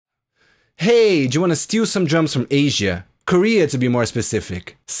Hey, do you want to steal some drums from Asia? Korea to be more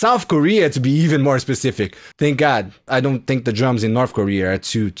specific. South Korea to be even more specific. Thank God, I don't think the drums in North Korea are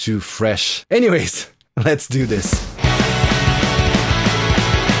too fresh. Anyways, let's do this.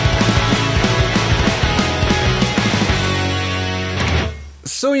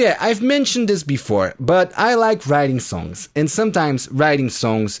 So yeah, I've mentioned this before, but I like writing songs, and sometimes writing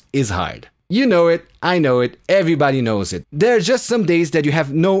songs is hard. You know it, I know it, everybody knows it. There are just some days that you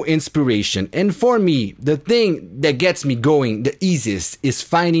have no inspiration, and for me, the thing that gets me going the easiest is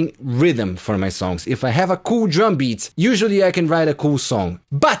finding rhythm for my songs. If I have a cool drum beat, usually I can write a cool song.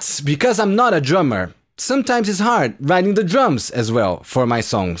 But because I'm not a drummer, sometimes it's hard writing the drums as well for my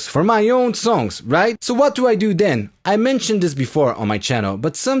songs, for my own songs, right? So what do I do then? I mentioned this before on my channel,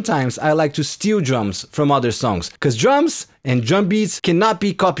 but sometimes I like to steal drums from other songs, because drums and drum beats cannot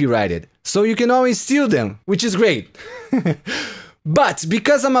be copyrighted. So you can always steal them, which is great. But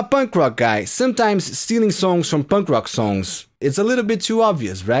because I'm a punk rock guy, sometimes stealing songs from punk rock songs, it's a little bit too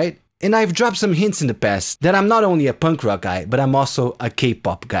obvious, right? And I've dropped some hints in the past that I'm not only a punk rock guy, but I'm also a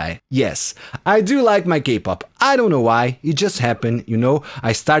K-pop guy. Yes, I do like my K-pop. I don't know why, it just happened, you know.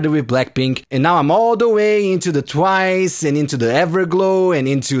 I started with Blackpink, and now I'm all the way into the Twice, and into the Everglow, and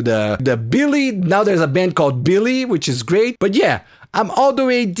into the Billy. Now there's a band called Billy, which is great. But yeah, I'm all the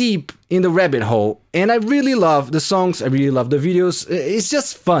way deep in the rabbit hole, and I really love the songs, I really love the videos, it's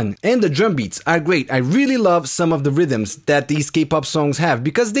just fun. And the drum beats are great. I really love some of the rhythms that these K-pop songs have,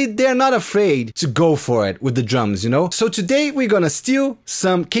 because they're not afraid to go for it with the drums, you know? So today we're gonna steal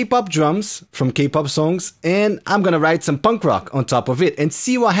some K-pop drums from K-pop songs, and I'm gonna write some punk rock on top of it and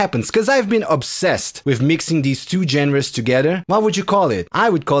see what happens, because I've been obsessed with mixing these two genres together. What would you call it? I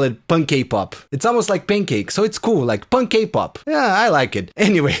would call it punk K-pop. It's almost like pancake, so it's cool, like punk K-pop. Yeah, I like it.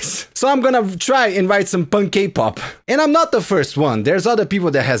 Anyways, so I'm gonna try and write some punk K-pop. And I'm not the first one. There's other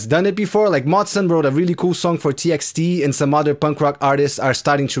people that has done it before, like Motson wrote a really cool song for TXT, and some other punk rock artists are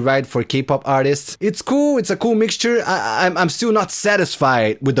starting to write for K-pop artists. It's cool, it's a cool mixture. I'm still not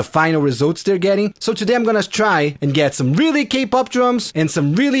satisfied with the final results they're getting. So today I'm gonna try and get some really K-pop drums and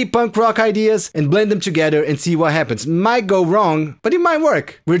some really punk rock ideas and blend them together and see what happens. Might go wrong, but it might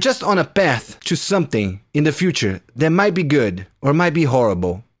work. We're just on a path to something in the future that might be good or might be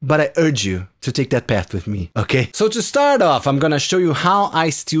horrible. But I urge you to take that path with me, okay? So to start off, I'm gonna show you how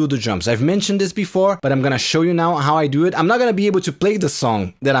I steal the drums. I've mentioned this before, but I'm gonna show you now how I do it. I'm not gonna be able to play the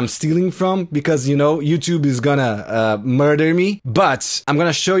song that I'm stealing from because, you know, YouTube is gonna murder me. But I'm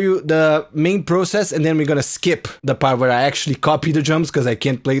gonna show you the main process, and then we're gonna skip the part where I actually copy the drums because I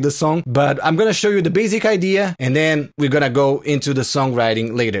can't play the song. But I'm gonna show you the basic idea, and then we're gonna go into the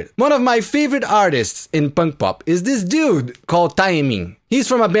songwriting later. One of my favorite artists in punk pop is this dude called TAEMIN. He's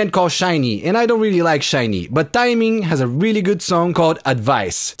from a band called Shiny, and I don't really like Shiny, but TAEMIN has a really good song called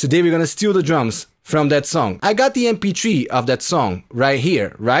Advice. Today we're gonna steal the drums from that song. I got the MP3 of that song right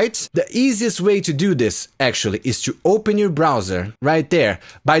here, right? The easiest way to do this, actually, is to open your browser right there.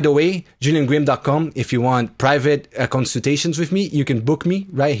 By the way, juliangrim.com, if you want private consultations with me, you can book me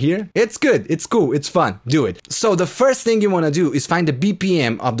right here. It's good, it's cool, it's fun, do it. So the first thing you want to do is find the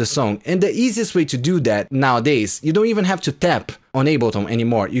BPM of the song, and the easiest way to do that nowadays, you don't even have to tap on Ableton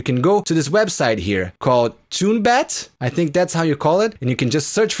anymore. You can go to this website here called TuneBat. I think that's how you call it. And you can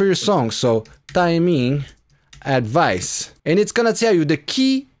just search for your song. So TAEMIN Advice. And it's gonna tell you the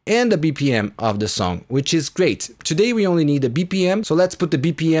key and the BPM of the song, which is great. Today we only need the BPM, so let's put the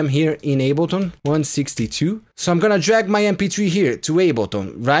BPM here in Ableton, 162. So I'm gonna drag my MP3 here to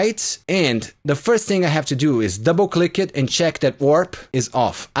Ableton, right? And the first thing I have to do is double click it and check that warp is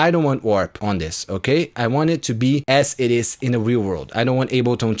off. I don't want warp on this, okay? I want it to be as it is in the real world. I don't want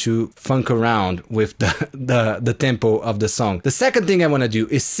Ableton to funk around with the tempo of the song. The second thing I wanna do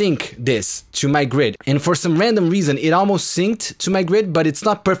is sync this to my grid. And for some random reason, it almost synced to my grid, but it's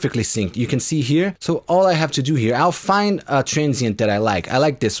not perfectly synced. You can see here. So all I have to do here, I'll find a transient that I like. I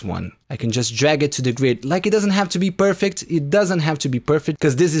like this one. I can just drag it to the grid. Like, it doesn't have to be perfect. It doesn't have to be perfect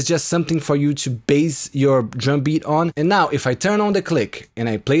because this is just something for you to base your drum beat on. And now if I turn on the click and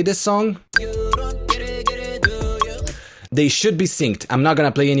I play this song, they should be synced. I'm not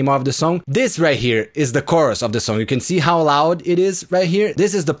gonna play any more of the song. This right here is the chorus of the song. You can see how loud it is right here.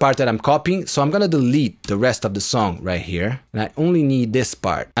 This is the part that I'm copying, so I'm gonna delete the rest of the song right here. And I only need this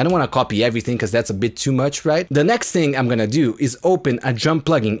part. I don't wanna copy everything because that's a bit too much, right? The next thing I'm gonna do is open a drum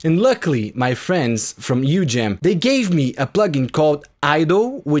plugin. And luckily, my friends from UJam, they gave me a plugin called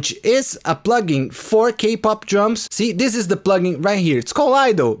Idol, which is a plugin for K-pop drums. See, this is the plugin right here. It's called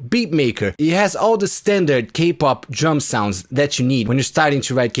Idol Beatmaker. It has all the standard K-pop drum sounds sounds that you need when you're starting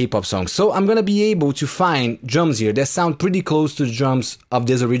to write K-pop songs. So I'm gonna be able to find drums here that sound pretty close to the drums of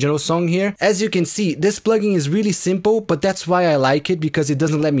this original song here. As you can see, this plugin is really simple, but that's why I like it, because it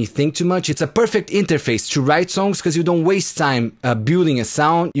doesn't let me think too much. It's a perfect interface to write songs because you don't waste time building a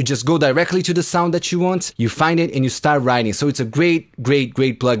sound. You just go directly to the sound that you want, you find it, and you start writing. So it's a great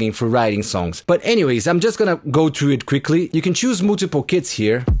plugin for writing songs. But anyways, I'm just gonna go through it quickly. You can choose multiple kits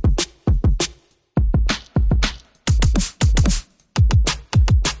here.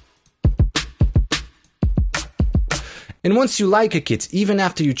 And once you like a kit, even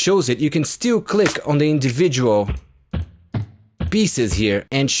after you chose it, you can still click on the individual pieces here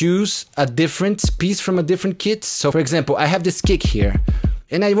and choose a different piece from a different kit. So for example, I have this kick here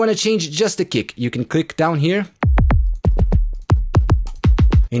and I want to change just the kick. You can click down here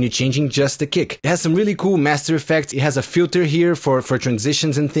and you're changing just the kick. It has some really cool master effects. It has a filter here for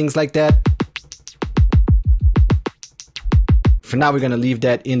transitions and things like that. For now, we're gonna leave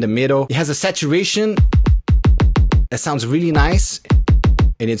that in the middle. It has a saturation that sounds really nice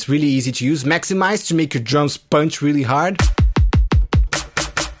and it's really easy to use. Maximize to make your drums punch really hard.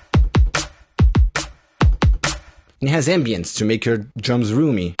 And it has ambience to make your drums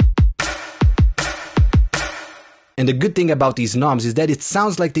roomy. And the good thing about these knobs is that it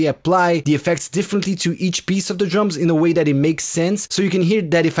sounds like they apply the effects differently to each piece of the drums in a way that it makes sense. So you can hear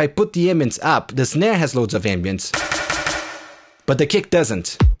that if I put the ambience up, the snare has loads of ambience, but the kick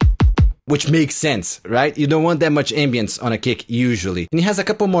doesn't. Which makes sense, right? You don't want that much ambience on a kick usually. And it has a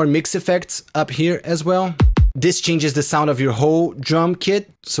couple more mix effects up here as well. This changes the sound of your whole drum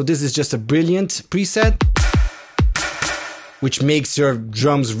kit. So this is just a brilliant preset, which makes your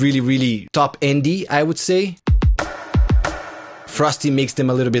drums really top-endy, I would say. Frosty makes them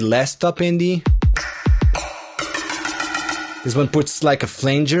a little bit less top-endy. This one puts like a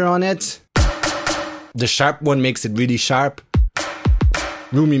flanger on it. The sharp one makes it really sharp.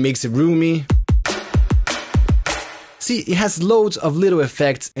 Roomy makes it roomy. See, it has loads of little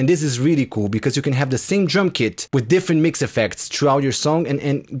effects, and this is really cool because you can have the same drum kit with different mix effects throughout your song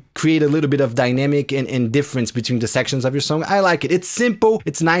and create a little bit of dynamic and difference between the sections of your song. I like it. It's simple,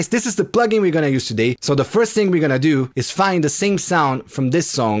 it's nice. This is the plugin we're gonna use today. So the first thing we're gonna do is find the same sound from this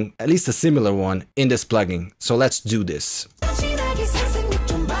song, at least a similar one, in this plugin. So let's do this.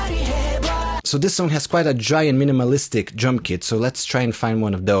 So this song has quite a dry and minimalistic drum kit, so let's try and find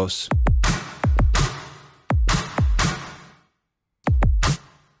one of those.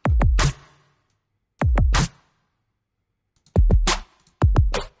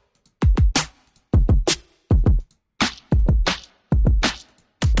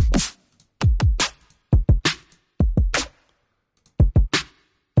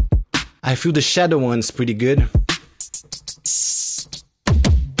 I feel the shadow one's pretty good.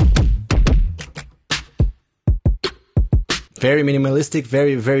 Very minimalistic,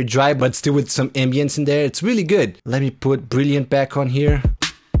 very dry, but still with some ambience in there. It's really good. Let me put Brilliant back on here.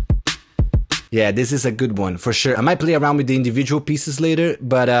 Yeah, this is a good one for sure. I might play around with the individual pieces later,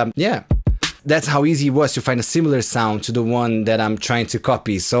 but yeah. That's how easy it was to find a similar sound to the one that I'm trying to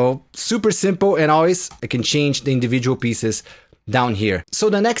copy. So super simple, and always I can change the individual pieces down here. So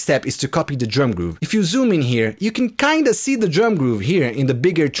the next step is to copy the drum groove. If you zoom in here, you can kind of see the drum groove here in the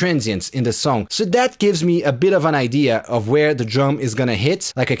bigger transients in the song. So that gives me a bit of an idea of where the drum is gonna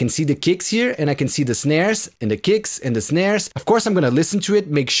hit. Like I can see the kicks here, and I can see the snares and the kicks and the snares. Of course, I'm gonna listen to it,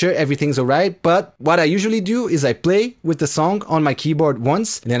 make sure everything's alright. But what I usually do is I play with the song on my keyboard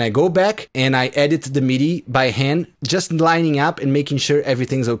once, then I go back and I edit the MIDI by hand, just lining up and making sure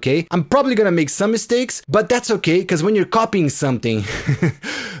everything's okay. I'm probably gonna make some mistakes, but that's okay, because when you're copying something,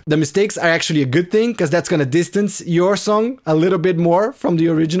 the mistakes are actually a good thing, because that's gonna distance your song a little bit more from the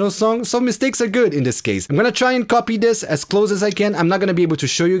original song. So mistakes are good in this case. I'm gonna try and copy this as close as I can. I'm not gonna be able to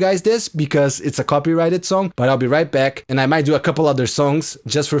show you guys this because it's a copyrighted song, but I'll be right back, and I might do a couple other songs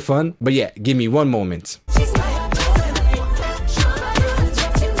just for fun. But yeah, give me one moment.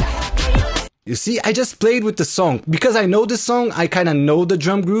 You see, I just played with the song. Because I know the song, I kind of know the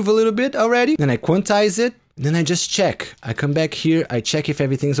drum groove a little bit already. Then I quantize it. Then I just check. I come back here, I check if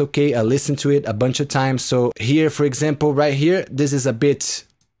everything's okay. I listen to it a bunch of times. So here, for example, right here, this is a bit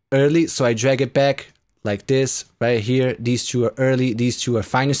early. So I drag it back like this. Right here, these two are early, these two are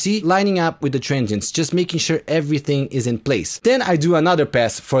fine. You see, lining up with the transients, just making sure everything is in place. Then I do another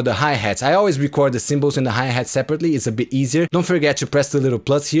pass for the hi-hats. I always record the cymbals and the hi-hats separately. It's a bit easier. Don't forget to press the little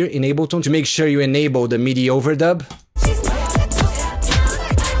plus here in Ableton to make sure you enable the MIDI overdub.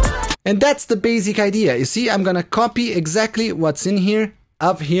 And that's the basic idea. You see, I'm gonna copy exactly what's in here.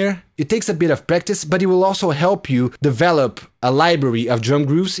 up here. It takes a bit of practice, but it will also help you develop a library of drum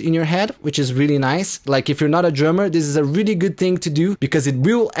grooves in your head, which is really nice. Like if you're not a drummer, this is a really good thing to do because it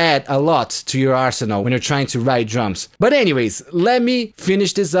will add a lot to your arsenal when you're trying to write drums. But anyways, let me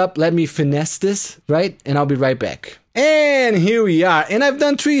finish this up. Let me finesse this, right? And I'll be right back. And here we are, and I've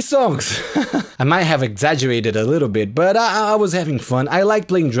done 3 songs. I might have exaggerated a little bit, but I was having fun. I like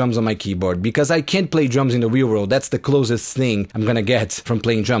playing drums on my keyboard because I can't play drums in the real world. That's the closest thing I'm gonna get from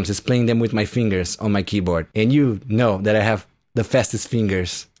playing drums, is playing them with my fingers on my keyboard. And you know that I have the fastest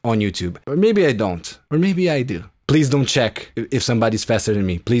fingers on YouTube. Or maybe I don't, or maybe I do. Please don't check if somebody's faster than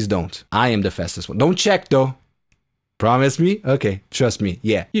me. Please don't. I am the fastest one. Don't check though. Promise me? Okay, trust me.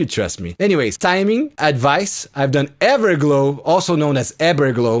 Yeah, you trust me. Anyways, timing, advice. I've done Everglow, also known as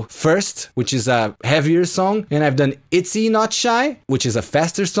EVERGLOW, first, which is a heavier song. And I've done ITZY, Not Shy, which is a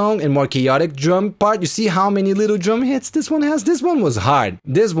faster song and more chaotic drum part. You see how many little drum hits this one has? This one was hard.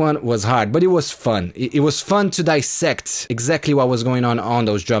 This one was hard, but it was fun. It was fun to dissect exactly what was going on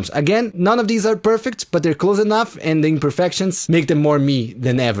those drums. Again, none of these are perfect, but they're close enough, and the imperfections make them more me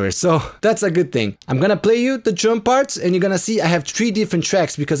than ever. So that's a good thing. I'm gonna play you the drum parts, and you're gonna see I have 3 different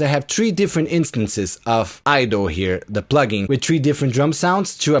tracks because I have 3 different instances of Idol here, the plugin, with 3 different drum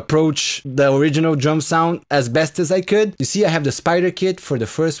sounds to approach the original drum sound as best as I could. You see I have the spider kit for the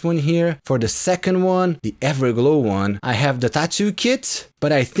first one here. For the second one, the Everglow one, I have the tattoo kit,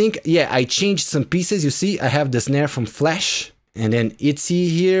 but I think, yeah, I changed some pieces. You see I have the snare from Flash. And then ITZY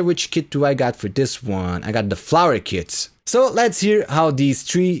here, which kit do I got for this one? I got the flower kit. So let's hear how these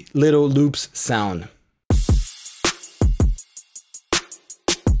 3 little loops sound.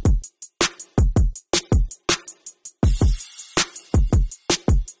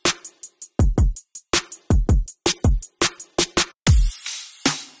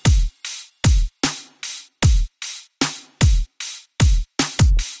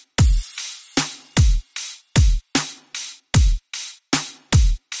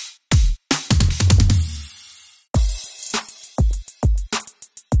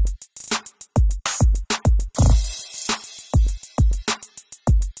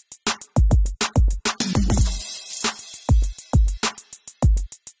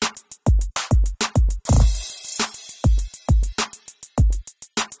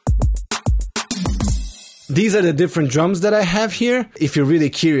 These are the different drums that I have here. If you're really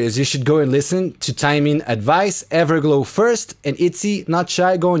curious, you should go and listen to TAEMIN Advice, Everglow first, and ITZY, Not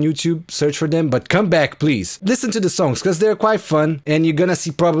Shy. Go on YouTube, search for them, but come back, please. Listen to the songs, because they're quite fun, and you're gonna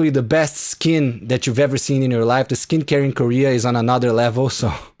see probably the best skin that you've ever seen in your life. The skincare in Korea is on another level,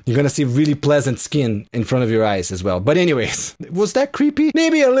 so you're gonna see really pleasant skin in front of your eyes as well. But anyways, was that creepy?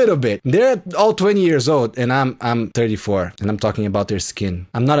 Maybe a little bit. They're all 20 years old, and I'm 34, and I'm talking about their skin.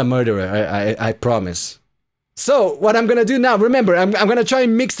 I'm not a murderer, I promise. So, what I'm gonna do now, remember, I'm gonna try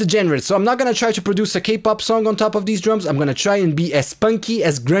and mix the genres. So I'm not gonna try to produce a K-pop song on top of these drums. I'm gonna try and be as punky,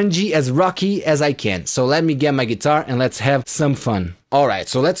 as grungy, as rocky as I can. So let me get my guitar and let's have some fun. Alright,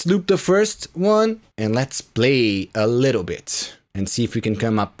 so let's loop the first one and let's play a little bit and see if we can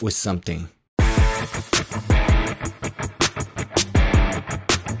come up with something.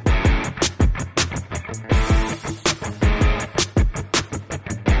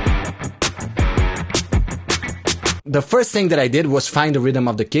 The first thing that I did was find the rhythm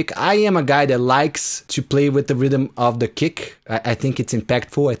of the kick. I am a guy that likes to play with the rhythm of the kick. I think it's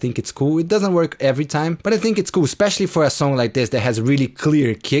impactful. I think it's cool. It doesn't work every time, but I think it's cool, especially for a song like this that has really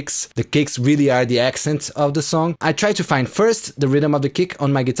clear kicks. The kicks really are the accent of the song. I tried to find first the rhythm of the kick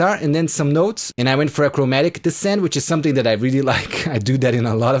on my guitar and then some notes, and I went for a chromatic descent, which is something that I really like. I do that in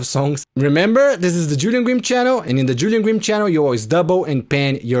a lot of songs. Remember, this is the Julian Grimm channel, and in the Julian Grimm channel, you always double and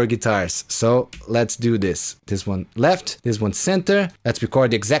pan your guitars. So let's do this. This one left, this one center. Let's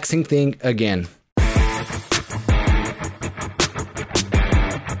record the exact same thing again.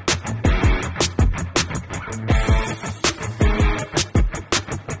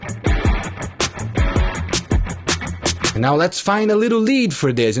 Now let's find a little lead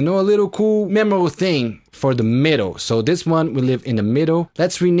for this, a little cool memorable thing for the middle. So this one will live in the middle.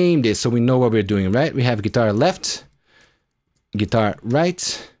 Let's rename this so we know what we're doing, right? We have guitar left, guitar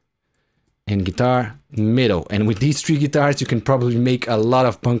right, and guitar middle. And with these 3 guitars, you can probably make a lot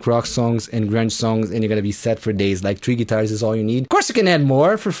of punk rock songs and grunge songs, and you're gonna be set for days. Like 3 guitars is all you need. Of course, you can add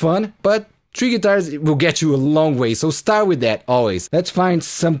more for fun, but 3 guitars will get you a long way. So start with that always. Let's find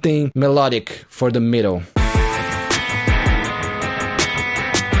something melodic for the middle.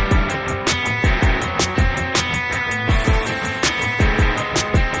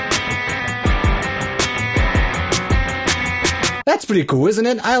 That's pretty cool, isn't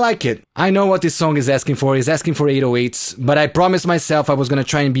it? I like it. I know what this song is asking for. It's asking for 808s, but I promised myself I was gonna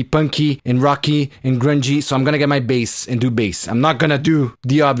try and be punky and rocky and grungy, so I'm gonna get my bass and do bass. I'm not gonna do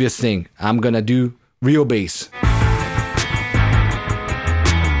the obvious thing. I'm gonna do real bass.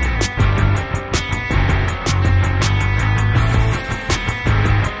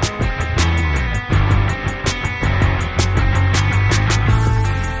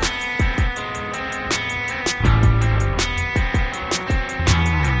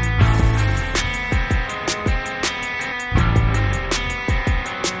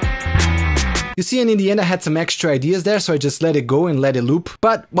 You see, and in the end I had some extra ideas there, so I just let it go and let it loop.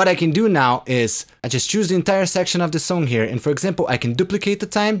 But what I can do now is I just choose the entire section of the song here, and for example I can duplicate the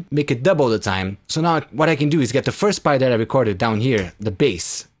time, make it double the time. So now what I can do is get the first part that I recorded down here, the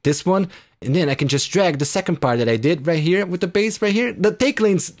bass, this one, and then I can just drag the second part that I did right here with the bass right here. The take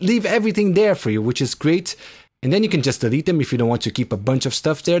lanes leave everything there for you, which is great. And then you can just delete them if you don't want to keep a bunch of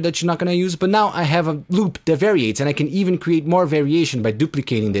stuff there that you're not going to use. But now I have a loop that variates, and I can even create more variation by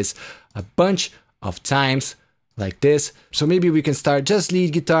duplicating this a bunch of times like this. So maybe we can start just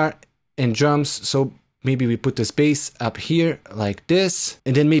lead guitar and drums. So maybe we put this bass up here like this,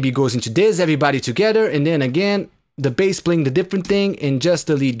 and then maybe it goes into this, everybody together, and then again the bass playing the different thing and just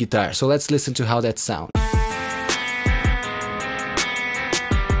the lead guitar. So let's listen to how that sounds.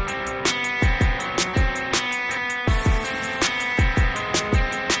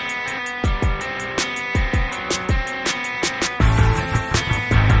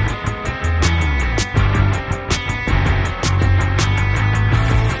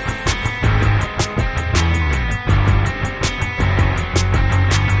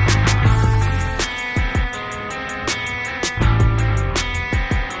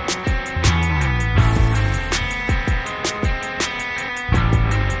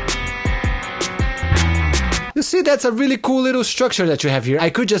 You see, that's a really cool little structure that you have here.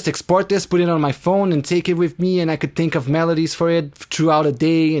 I could just export this, put it on my phone and take it with me, and I could think of melodies for it throughout a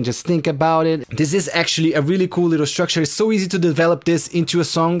day and just think about it. This is actually a really cool little structure. It's so easy to develop this into a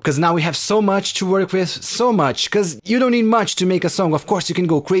song because now we have so much to work with, so much, because you don't need much to make a song. Of course, you can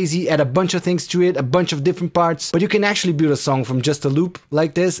go crazy, add a bunch of things to it, a bunch of different parts, but you can actually build a song from just a loop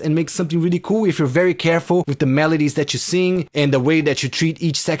like this and make something really cool if you're very careful with the melodies that you sing and the way that you treat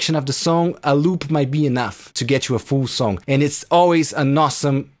each section of the song. A loop might be enough to get you a full song, and it's always an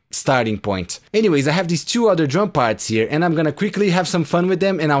awesome starting point. Anyways, I have these two other drum parts here, and I'm gonna quickly have some fun with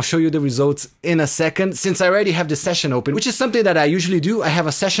them, and I'll show you the results in a second. Since I already have the session open, which is something that I usually do, I have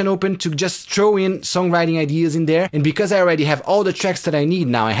a session open to just throw in songwriting ideas in there, and because I already have all the tracks that I need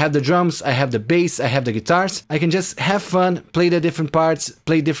now, I have the drums, I have the bass, I have the guitars, I can just have fun, play the different parts,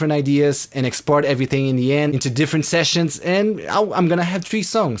 play different ideas, and export everything in the end into different sessions, and I'm gonna have 3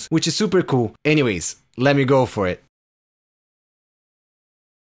 songs, which is super cool. Anyways, let me go for it.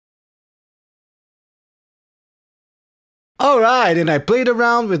 Alright, and I played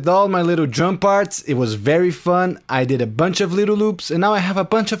around with all my little drum parts. It was very fun. I did a bunch of little loops, and now I have a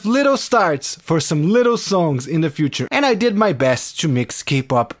bunch of little starts for some little songs in the future. And I did my best to mix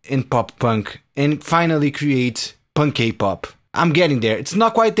K-pop and pop punk and finally create punk K-pop. I'm getting there. It's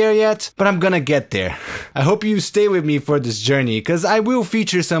not quite there yet, but I'm gonna get there. I hope you stay with me for this journey, because I will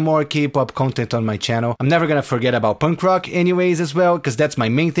feature some more K-pop content on my channel. I'm never gonna forget about punk rock anyways as well, because that's my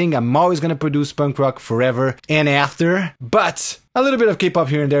main thing. I'm always gonna produce punk rock forever and after. But a little bit of K-pop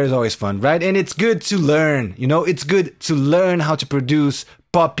here and there is always fun, right? And it's good to learn, you know? It's good to learn how to produce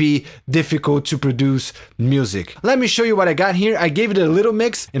poppy, difficult to produce music. Let me show you what I got here. I gave it a little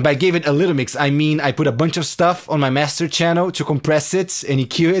mix, and by gave it a little mix, I mean I put a bunch of stuff on my master channel to compress it and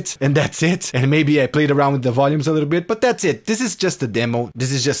EQ it, and that's it. And maybe I played around with the volumes a little bit, but that's it. This is just a demo.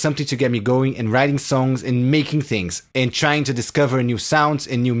 This is just something to get me going and writing songs and making things and trying to discover new sounds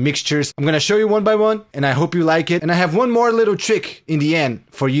and new mixtures. I'm gonna show you one by one, and I hope you like it. And I have one more little trick in the end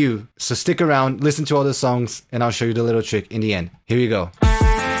for you. So stick around, listen to all the songs, and I'll show you the little trick in the end. Here you go.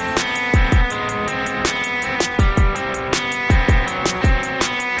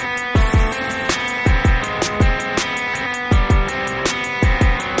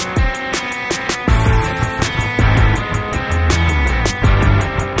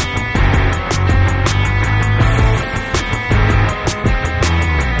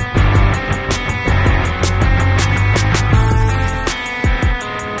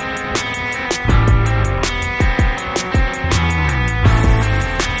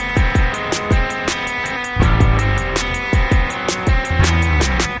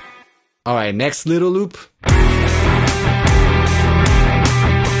 Alright, next little loop.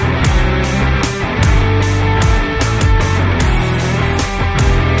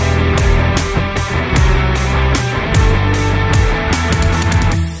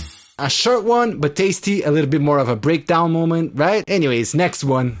 A short one, but tasty, a little bit more of a breakdown moment, right? Anyways, next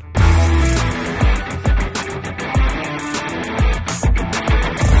one.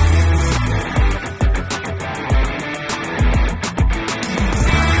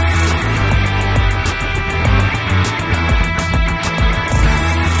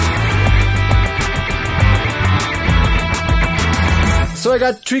 So I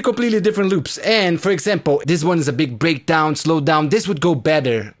got 3 completely different loops, and for example, this one is a big breakdown, slow down. This would go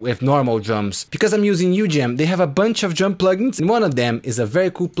better with normal drums. Because I'm using UGEM, they have a bunch of drum plugins, and one of them is a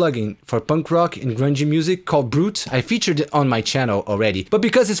very cool plugin for punk rock and grungy music called Brute. I featured it on my channel already, but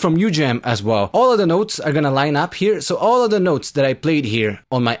because it's from UGEM as well, all of the notes are gonna line up here. So all of the notes that I played here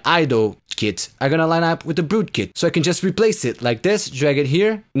on my Idol kit are gonna line up with the Brute kit. So I can just replace it like this, drag it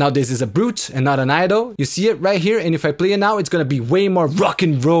here. Now this is a Brute and not an Idol. You see it right here, and if I play it now, it's gonna be way more rock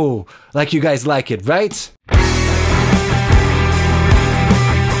and roll, like you guys like it, right?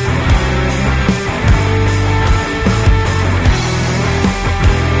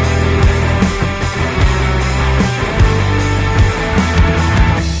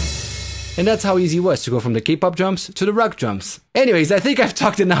 And that's how easy it was to go from the K-pop drums to the rock drums. Anyways, I think I've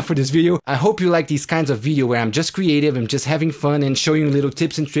talked enough for this video. I hope you like these kinds of video where I'm just creative, I'm just having fun and showing you little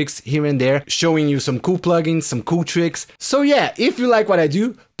tips and tricks here and there, showing you some cool plugins, some cool tricks. So yeah, if you like what I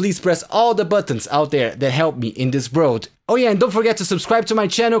do, please press all the buttons out there that help me in this world. Oh yeah, and don't forget to subscribe to my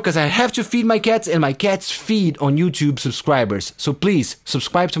channel because I have to feed my cats and my cats feed on YouTube subscribers. So please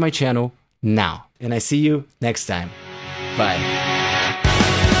subscribe to my channel now. And I see you next time. Bye.